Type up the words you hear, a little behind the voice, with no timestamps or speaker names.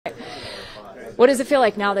What does it feel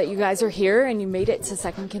like now that you guys are here and you made it to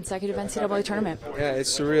second consecutive NCAA tournament? Yeah, it's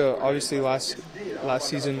surreal. Obviously, last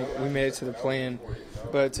season we made it to the play-in,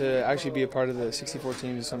 but to actually be a part of the 64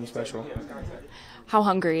 teams is something special. How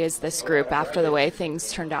hungry is this group after the way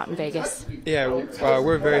things turned out in Vegas? Yeah,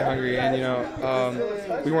 we're very hungry, and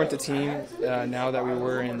we weren't the team now that we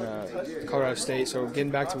were in Colorado State. So getting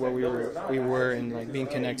back to what we were and like being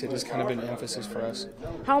connected has kind of been an emphasis for us.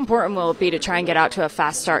 How important will it be to try and get out to a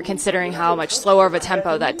fast start, considering how much slower of a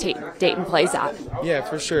tempo that Dayton plays at? Yeah,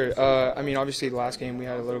 for sure. I mean, obviously the last game we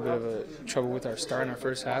had a little bit of trouble with our start in our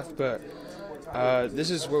first half, but this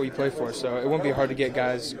is what we play for, so it won't be hard to get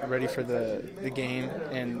guys ready for the game,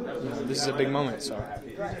 and this is a big moment. So,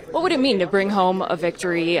 what would it mean to bring home a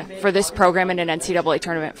victory for this program in an NCAA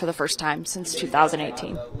tournament for the first time since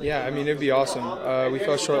 2018? Yeah, I mean, it'd be awesome. We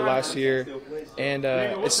fell short last year, and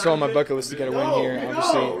it's still on my bucket list to get a win here.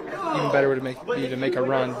 Obviously, even better would be to make a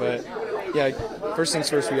run, but yeah, first things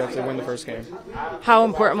first, we have to win the first game. How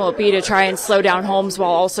important will it be to try and slow down Holmes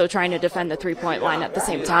while also trying to defend the three-point line at the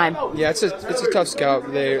same time? Yeah, it's a tough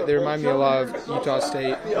scout. They remind me a lot of Utah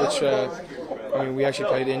State, which I mean, we actually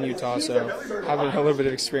played in Utah, so having a little bit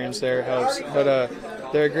of experience there helps. But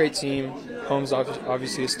they're a great team. Holmes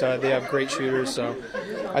obviously a stud. They have great shooters, so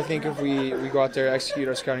I think if we go out there, execute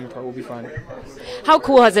our scouting part, we'll be fine. How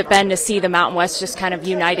cool has it been to see the Mountain West just kind of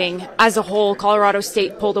uniting as a whole? Colorado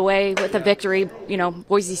State pulled away with a victory.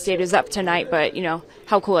 Boise State is up tonight, but,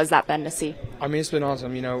 how cool has that been to see? I mean, it's been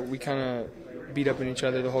awesome. We kind of beat up on each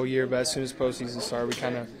other the whole year, but as soon as postseason started, we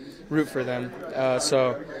kind of root for them.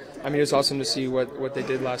 So, I mean, it's awesome to see what they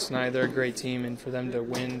did last night. They're a great team, and for them to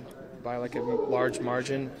win by like a large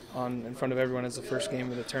margin in front of everyone as the first game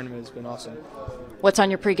of the tournament has been awesome. What's on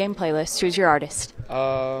your pregame playlist? Who's your artist?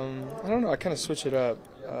 I don't know. I kind of switch it up.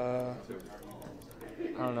 I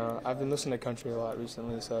don't know. I've been listening to country a lot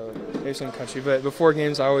recently, so maybe some country. But before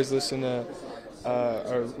games, I always listen to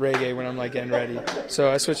reggae when I'm like getting ready. So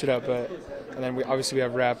I switch it up. And then we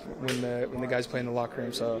have rap when the guys play in the locker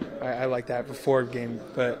room. So I like that before game.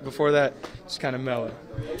 But before that, it's kind of mellow.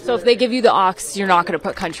 So if they give you the aux, you're not going to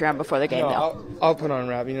put country on before the game, no, I'll put on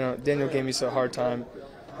rap. Daniel gave me such a hard time.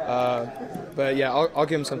 But yeah, I'll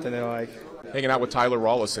give him something they like. Hanging out with Tyler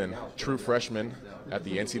Rollison, true freshman at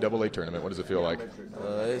the NCAA tournament. What does it feel like?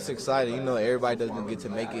 It's exciting. Everybody doesn't get to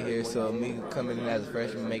make it here, so me coming in as a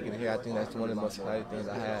freshman, making it here, I think that's one of the most exciting things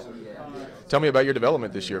I had. Tell me about your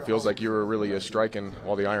development this year. It feels like you were really striking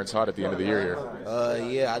while the iron's hot at the end of the year here.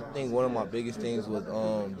 Yeah, I think one of my biggest things was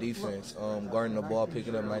defense, guarding the ball,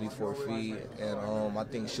 picking up 94 feet, and I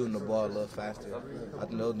think shooting the ball a little faster. I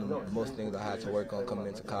think those are the most things I had to work on coming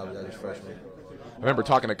into college as a freshman. I remember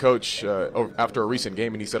talking to Coach after a recent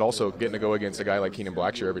game, and he said also getting to go against a guy like Keenan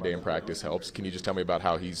Blackshear every day in practice helps. Can you just tell me about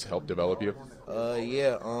how he's helped develop you?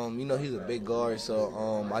 Yeah, he's a big guard,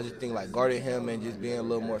 so I just think like guarding him and just being a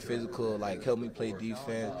little more physical, like help me play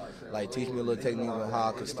defense, like teach me a little technique on how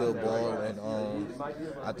I could still ball, and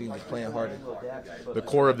I think just playing harder. The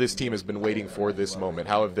core of this team has been waiting for this moment.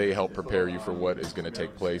 How have they helped prepare you for what is going to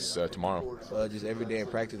take place tomorrow? Just every day in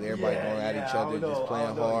practice, everybody going at each other, just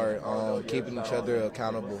playing hard, keeping each other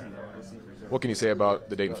accountable. What can you say about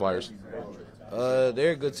the Dayton Flyers?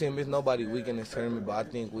 They're a good team. There's nobody weak in this tournament, but I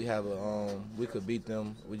think we could beat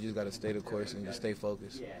them. We just got to stay the course and just stay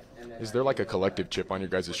focused. Is there like a collective chip on your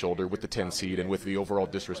guys' shoulder with the 10 seed and with the overall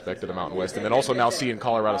disrespect of the Mountain West, and then also now seeing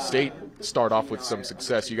Colorado State start off with some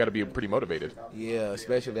success? You got to be pretty motivated. Yeah,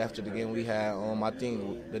 especially after the game we had. I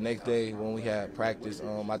think the next day when we had practice,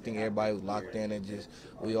 I think everybody was locked in and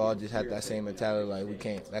we all just had that same mentality,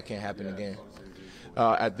 like that can't happen again.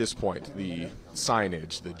 At this point, the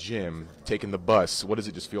signage, the gym, taking the bus, what does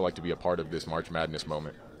it just feel like to be a part of this March Madness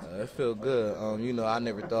moment? It feels good. I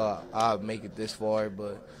never thought I'd make it this far,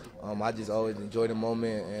 but I just always enjoy the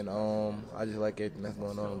moment, and I just like everything that's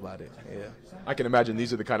going on about it. Yeah. I can imagine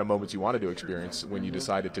these are the kind of moments you wanted to experience when you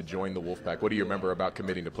decided to join the Wolfpack. What do you remember about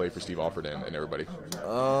committing to play for Steve Alford and everybody?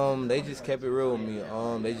 They just kept it real with me.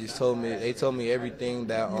 They told me everything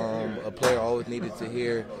that a player always needed to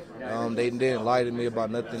hear. They didn't lie to me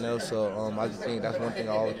about nothing else, so I just think that's one thing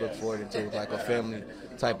I always look forward to, like a family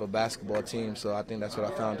type of basketball team. So I think that's what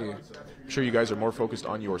I found here. I'm sure you guys are more focused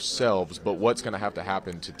on yourselves, but what's going to have to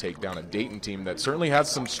happen to take down a Dayton team that certainly has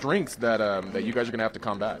some strengths that you guys are going to have to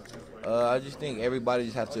combat? I just think everybody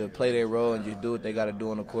just has to play their role and just do what they got to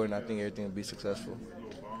do on the court, and I think everything will be successful.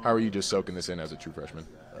 How are you just soaking this in as a true freshman?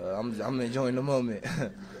 I'm enjoying the moment.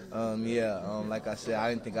 Like I said, I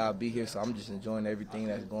didn't think I'd be here, so I'm just enjoying everything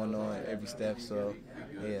that's going on, every step. So,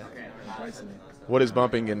 yeah. What is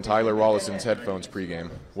bumping in Tyler Rollison's headphones pregame?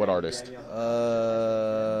 What artist?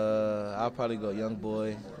 I'll probably go Young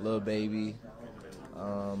Boy, Lil Baby,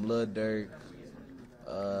 Lil Durk.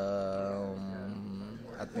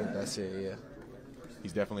 I think that's it, yeah.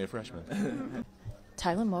 He's definitely a freshman.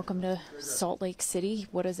 Tylen, welcome to Salt Lake City.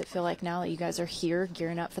 What does it feel like now that you guys are here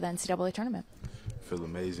gearing up for the NCAA Tournament? Feel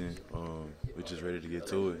amazing. We're just ready to get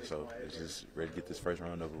to it. So it's just ready to get this first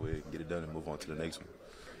round over with, get it done, and move on to the next one.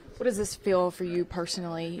 What does this feel for you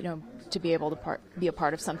personally, to be able to be a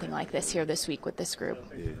part of something like this here this week with this group?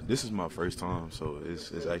 Yeah, this is my first time, so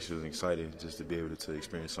it's actually exciting just to be able to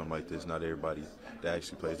experience something like this. Not everybody that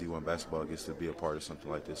actually plays D1 basketball gets to be a part of something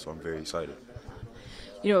like this, so I'm very excited.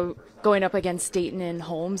 Going up against Dayton and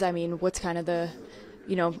Holmes, what's kind of the,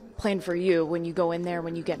 plan for you when you go in there,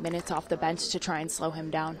 when you get minutes off the bench to try and slow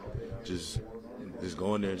him down? Just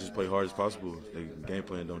go in there and just play hard as possible. The game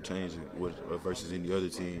plan don't change versus any other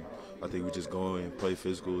team. I think we just go in and play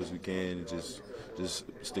physical as we can and just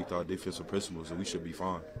stick to our defensive principles, and we should be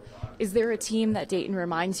fine. Is there a team that Dayton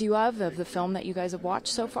reminds you of the film that you guys have watched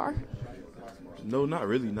so far? No, not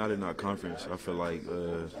really. Not in our conference. I feel like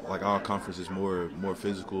our conference is more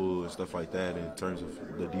physical and stuff like that in terms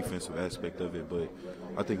of the defensive aspect of it. But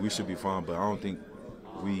I think we should be fine. But I don't think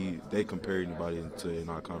they compare anybody in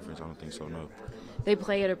our conference. I don't think so. No. They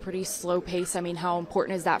play at a pretty slow pace. How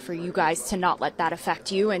important is that for you guys to not let that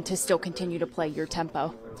affect you and to still continue to play your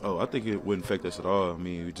tempo? Oh, I think it wouldn't affect us at all.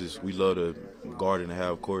 We love to guard and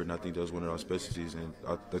have court, and I think that was one of our specialties, and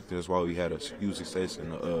I think that's why we had a huge success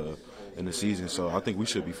in the season. So I think we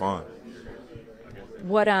should be fine.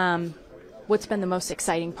 What's been the most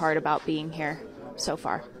exciting part about being here so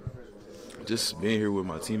far? Just being here with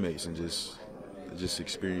my teammates and just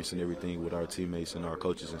experiencing everything with our teammates and our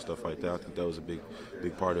coaches and stuff like that. I think that was a big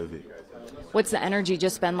part of it. What's the energy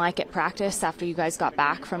just been like at practice after you guys got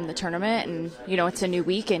back from the tournament? And, it's a new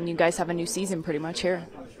week and you guys have a new season pretty much here.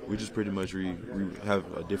 We just pretty much have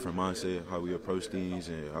a different mindset, how we approach things,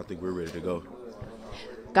 and I think we're ready to go.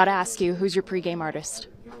 Got to ask you, who's your pregame artist?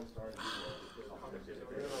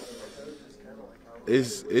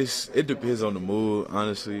 It depends on the mood,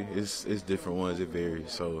 honestly. It's different ones. It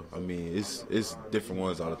varies. So it's different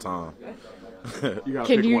ones all the time.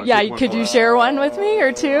 Could you share one with me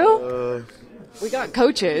or two? We got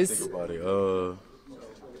coaches. Think about it.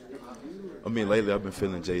 Lately I've been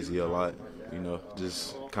feeling Jay-Z a lot.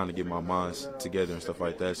 Just kind of get my minds together and stuff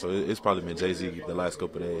like that. So it's probably been Jay-Z the last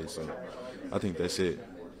couple of days. So I think that's it.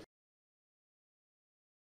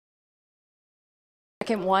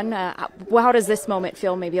 Second one, how does this moment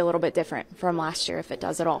feel maybe a little bit different from last year, if it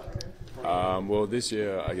does at all? Well, this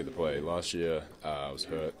year I get to play. Last year I was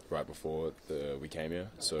hurt right before we came here,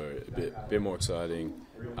 so a bit more exciting.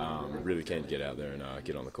 Really keen to get out there and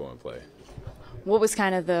get on the court and play. What was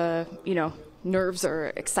kind of the, nerves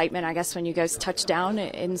or excitement, I guess, when you guys touched down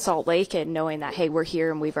in Salt Lake and knowing that, hey, we're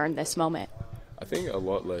here and we've earned this moment? I think a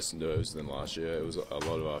lot less nerves than last year. It was a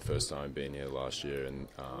lot of our first time being here last year and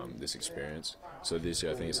this experience. So this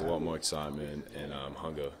year I think it's a lot more excitement and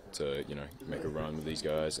hunger to make a run with these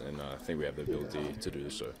guys, and I think we have the ability to do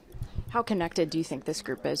so. How connected do you think this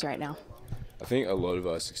group is right now? I think a lot of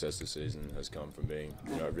our success this season has come from being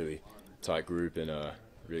a really tight group and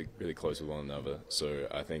really close with one another. So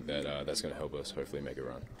I think that that's going to help us hopefully make a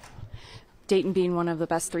run. Dayton being one of the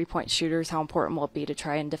best three-point shooters, how important will it be to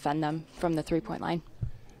try and defend them from the three-point line?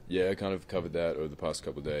 Yeah, I kind of covered that over the past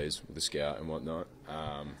couple of days with the scout and whatnot.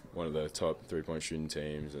 One of the top three-point shooting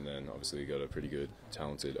teams, and then obviously we got a pretty good,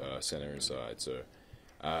 talented center inside. So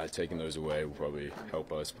taking those away will probably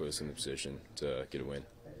help us, put us in the position to get a win.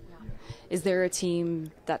 Is there a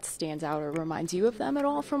team that stands out or reminds you of them at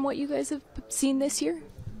all from what you guys have seen this year?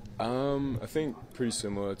 I think pretty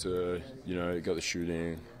similar to, got the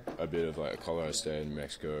shooting, a bit of like Colorado State and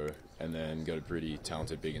Mexico, and then got a pretty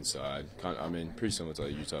talented big inside. Pretty similar to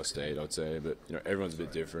like Utah State, I'd say, but everyone's a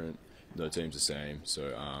bit different. No team's the same,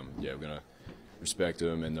 so we're gonna respect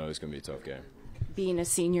them and know it's gonna be a tough game. Being a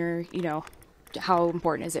senior, how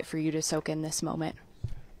important is it for you to soak in this moment?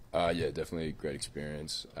 Definitely a great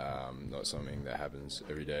experience. Not something that happens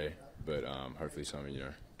every day, but hopefully something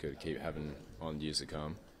could keep happening on years to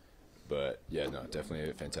come. But definitely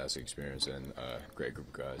a fantastic experience and a great group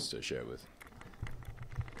of guys to share with.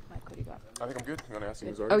 Mike, what do you got? I think I'm good. You want to ask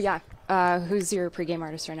who's artist? Oh yeah, who's your pregame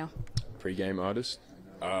artist right now? Pregame artist?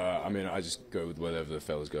 I just go with whatever the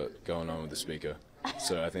fella's got going on with the speaker.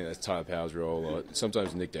 So I think that's Tyler Powell's role. Or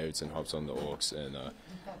sometimes Nick Davidson hops on the aux and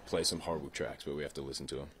plays some horrible tracks, but we have to listen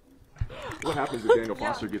to him. What happens if Daniel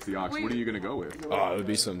Foster gets the aux? What are you going to go with? It would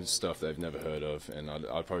be some stuff they've never heard of, and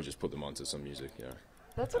I'd probably just put them onto some music,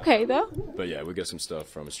 That's okay, though. But yeah, we got some stuff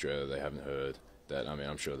from Australia they haven't heard that,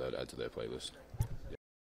 I'm sure they'd add to their playlist.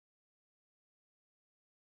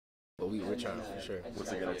 we're trying for sure.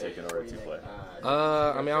 What's it going to take in order to play?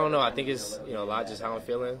 I mean, I don't know. I think it's a lot just how I'm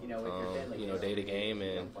feeling. Day to game,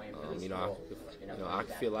 and I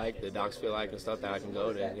feel like the docs feel like and stuff that I can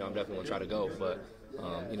go. Then I'm definitely gonna try to go, but.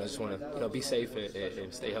 Just want to be safe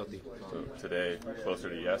and stay healthy. So today, closer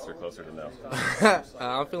to yes or closer to no?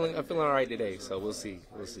 I'm feeling all right today, so we'll see.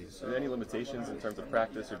 Are there any limitations in terms of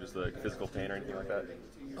practice or just like physical pain or anything like that?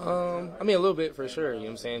 I mean, a little bit for sure. You know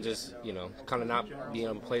what I'm saying? Just kind of not being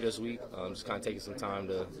able to play this week. Just kind of taking some time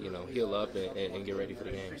to heal up and get ready for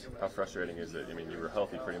the games. How frustrating is it? I mean, you were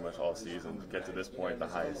healthy pretty much all season. To get to this point, the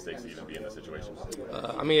highest stakes to even be in this situation.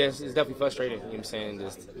 I mean, it's definitely frustrating. You know what I'm saying?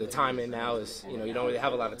 Just the timing now is you don't really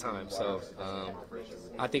have a lot of time. So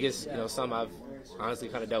I think it's something I've honestly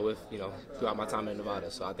kind of dealt with throughout my time in Nevada.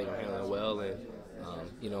 So I think I'm handling it well and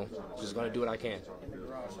just going to do what I can.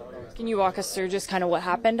 Can you walk us through just kind of what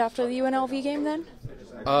happened after the UNLV game then?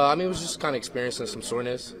 I mean, it was just kind of experiencing some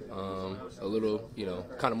soreness, a little,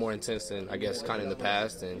 kind of more intense than I guess kind of in the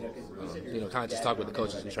past, and kind of just talk with the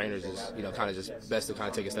coaches and trainers is, kind of just best to kind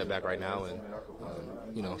of take a step back right now and,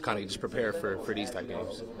 kind of just prepare for these type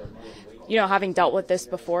games. Having dealt with this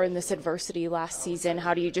before in this adversity last season,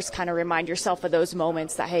 how do you just kind of remind yourself of those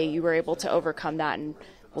moments that, hey, you were able to overcome that, and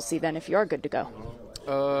we'll see then if you are good to go?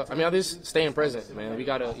 I mean, I'm just staying present, man. We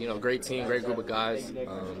got a great team, great group of guys.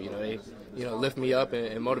 They lift me up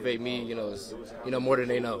and motivate me. More than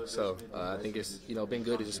they know. So I think it's been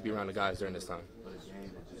good to just be around the guys during this time.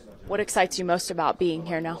 What excites you most about being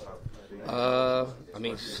here now? I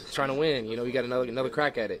mean, trying to win. We got another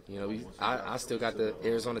crack at it. I still got the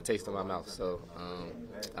Arizona taste in my mouth. So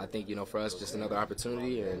I think for us, just another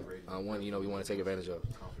opportunity and one we want to take advantage of.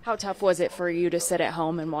 How tough was it for you to sit at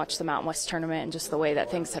home and watch the Mountain West tournament and just the way that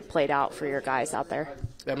things had played out for your guys out there?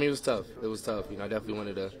 I mean, it was tough. It was tough. I definitely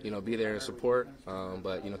wanted to be there and support,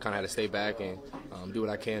 but kind of had to stay back and do what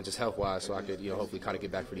I can just health-wise so I could hopefully kind of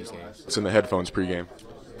get back for these games. What's in the headphones pregame?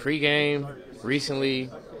 Pregame recently,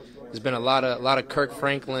 there's been a lot of Kirk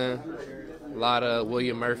Franklin, a lot of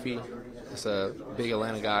William Murphy. It's a big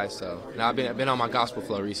Atlanta guy, so I've been on my gospel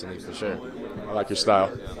flow recently for sure. I like your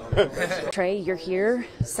style. Trey, you're here,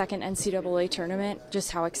 second NCAA tournament.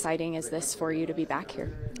 Just how exciting is this for you to be back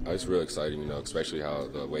here? It's real exciting, especially how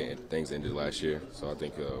the way things ended last year. So I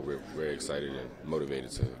think we're very excited and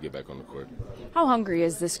motivated to get back on the court. How hungry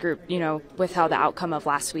is this group, with how the outcome of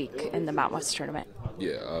last week in the Mountain West tournament?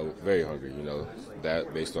 Yeah, very hungry.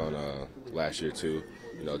 That based on last year too.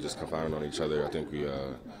 Just confining on each other. I think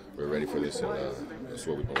we're ready for this, and that's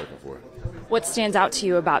what we've been working for. What stands out to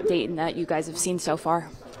you about Dayton that you guys have seen so far?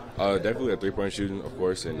 Definitely their three-point shooting, of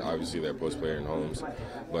course, and obviously their post player in Holmes.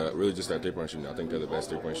 But really just their three-point shooting. I think they're the best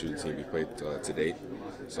three-point shooting team we've played to date.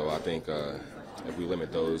 So I think if we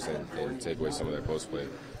limit those and take away some of their post play,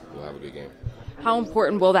 we'll have a good game. How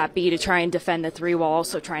important will that be to try and defend the three while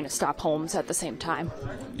also trying to stop Holmes at the same time?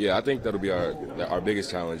 Yeah, I think that'll be our biggest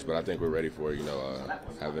challenge, but I think we're ready for it.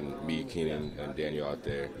 Having me, Keenan, and Daniel out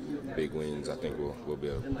there, big wings, I think we'll be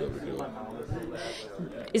able to do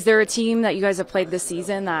it. Is there a team that you guys have played this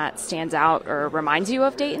season that stands out or reminds you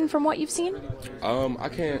of Dayton from what you've seen? I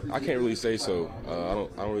can't really say so.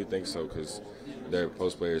 I don't really think so because their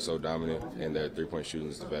post player is so dominant and their three-point shooting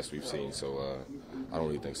is the best we've seen. So I don't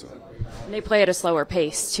really think so. And they play at a slower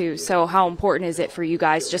pace too. So how important is it for you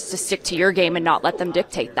guys just to stick to your game and not let them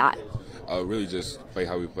dictate that? Really just play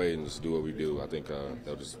how we play and just do what we do. I think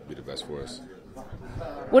that'll just be the best for us.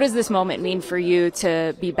 What does this moment mean for you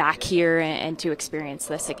to be back here and to experience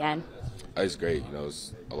this again? It's great.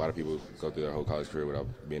 A lot of people go through their whole college career without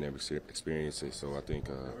being able to experience it. So I think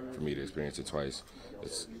for me to experience it twice,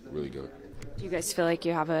 it's really good. Do you guys feel like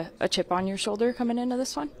you have a chip on your shoulder coming into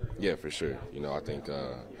this one? Yeah, for sure. I think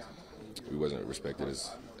we wasn't respected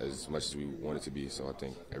as much as we wanted to be. So I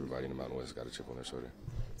think everybody in the Mountain West got a chip on their shoulder.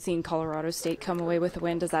 Seeing Colorado State come away with a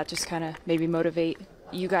win, does that just kind of maybe motivate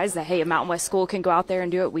you guys that, hey, a Mountain West school can go out there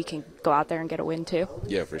and do it, we can go out there and get a win too?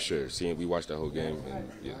 Yeah, for sure. We watched that whole game, and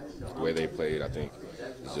the way they played, I think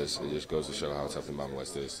it just goes to show how tough the Mountain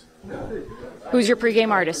West is. Who's your pregame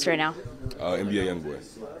artist right now? NBA Youngboy.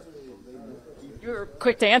 You were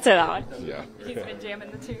quick to answer that one. Yeah. He's been jamming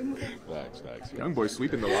the tune. Facts. Young boy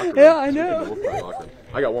sweeping the locker room. Yeah, I know.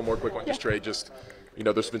 I got one more quick one. Just Trey,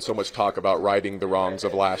 there's been so much talk about righting the wrongs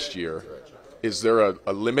of last year. Is there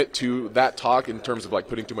a limit to that talk in terms of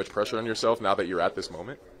putting too much pressure on yourself now that you're at this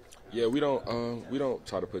moment? Yeah, we don't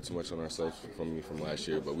try to put too much on ourselves from last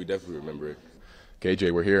year, but we definitely remember it.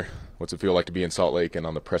 KJ, we're here. What's it feel like to be in Salt Lake and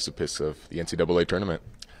on the precipice of the NCAA tournament?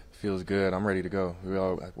 Feels good. I'm ready to go.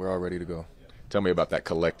 We're all ready to go. Tell me about that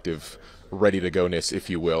collective ready-to-go-ness, if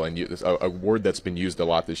you will. And a word that's been used a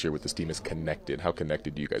lot this year with this team is connected. How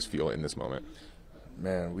connected do you guys feel in this moment?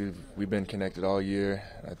 Man, we've been connected all year.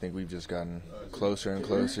 I think we've just gotten closer and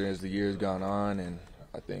closer as the year's gone on, and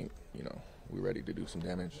I think, we're ready to do some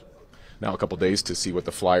damage. Now a couple days to see what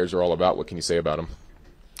the Flyers are all about. What can you say about them?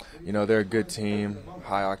 They're a good team,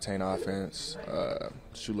 high-octane offense,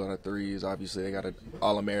 shoot a lot of threes. Obviously, they got an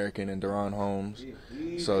All-American in Deron Holmes,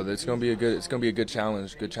 so it's going to be a good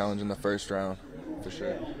challenge in the first round for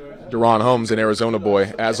sure. Deron Holmes, an Arizona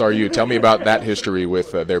boy, as are you. Tell me about that history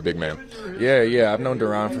with their big man. Yeah, I've known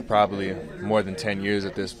Deron for probably more than 10 years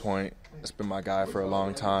at this point. It's been my guy for a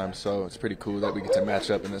long time, so it's pretty cool that we get to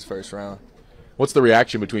match up in this first round. What's the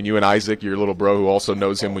reaction between you and Isaac, your little bro who also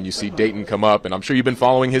knows him, when you see Dayton come up? And I'm sure you've been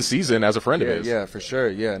following his season as a friend of his. Yeah, for sure.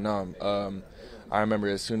 Yeah, no. I remember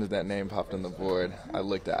as soon as that name popped on the board, I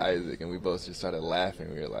looked at Isaac and we both just started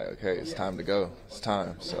laughing. We were like, okay, it's time to go. It's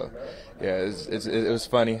time. So, yeah, it was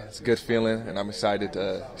funny. It's a good feeling, and I'm excited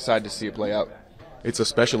to see it play out. It's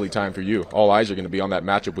especially time for you. All eyes are going to be on that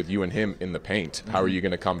matchup with you and him in the paint. How are you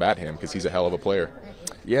going to combat him? Because he's a hell of a player.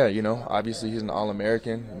 Yeah, obviously he's an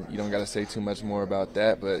All-American. You don't got to say too much more about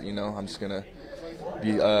that, but, I'm just going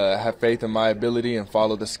to have faith in my ability and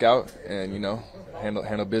follow the scout and,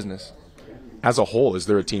 handle business. As a whole, is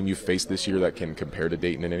there a team you've faced this year that can compare to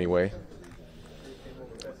Dayton in any way?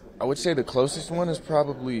 I would say the closest one is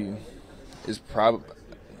probably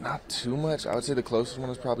not too much. I would say the closest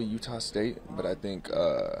one is probably Utah State, but I think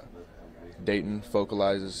Dayton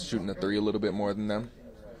focalizes shooting the three a little bit more than them.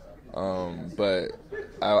 But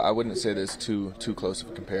I wouldn't say there's too close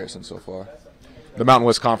of a comparison so far. The Mountain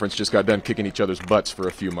West Conference just got done kicking each other's butts for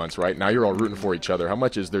a few months, right? Now you're all rooting for each other. How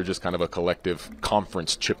much is there just kind of a collective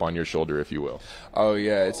conference chip on your shoulder, if you will? Oh,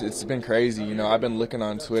 yeah, it's been crazy. I've been looking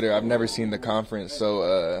on Twitter. I've never seen the conference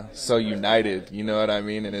so united, you know what I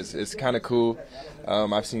mean? And it's kind of cool.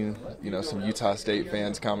 I've seen, some Utah State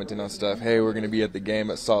fans commenting on stuff. Hey, we're going to be at the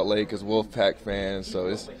game at Salt Lake as Wolfpack fans.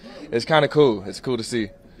 So it's kind of cool. It's cool to see.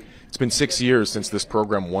 It's been 6 years since this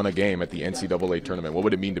program won a game at the NCAA Tournament. What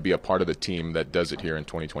would it mean to be a part of the team that does it here in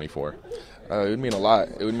 2024? It would mean a lot.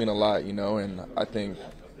 And I think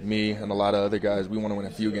me and a lot of other guys, we want to win a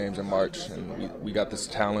few games in March, and we got this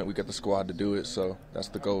talent, we got the squad to do it, so that's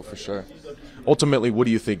the goal for sure. Ultimately, what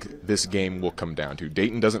do you think this game will come down to?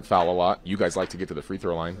 Dayton doesn't foul a lot. You guys like to get to the free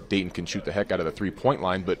throw line. Dayton can shoot the heck out of the three-point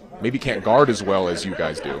line, but maybe can't guard as well as you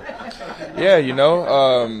guys do. Yeah,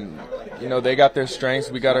 they got their strengths,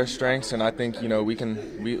 we got our strengths, and I think,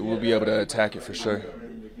 we'll be able to attack it for sure.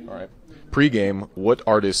 All right. Pre-game, what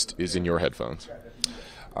artist is in your headphones?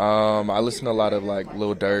 I listen to a lot of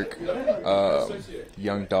Lil Durk,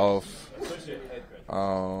 Young Dolph,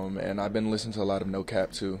 and I've been listening to a lot of No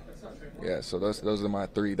Cap too. Yeah, so those are my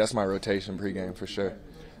three. That's my rotation pregame for sure.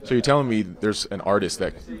 So you're telling me there's an artist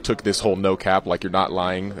that took this whole No Cap, like you're not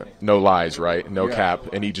lying, no lies, right? No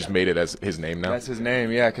Cap, and he just made it as his name now? That's his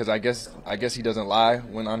name, yeah, because I guess he doesn't lie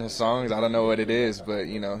when on his songs. I don't know what it is, but,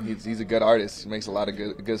 he's a good artist. He makes a lot of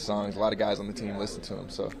good songs. A lot of guys on the team listen to him,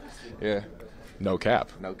 so, yeah. No Cap.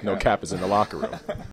 No Cap. No Cap is in the locker room.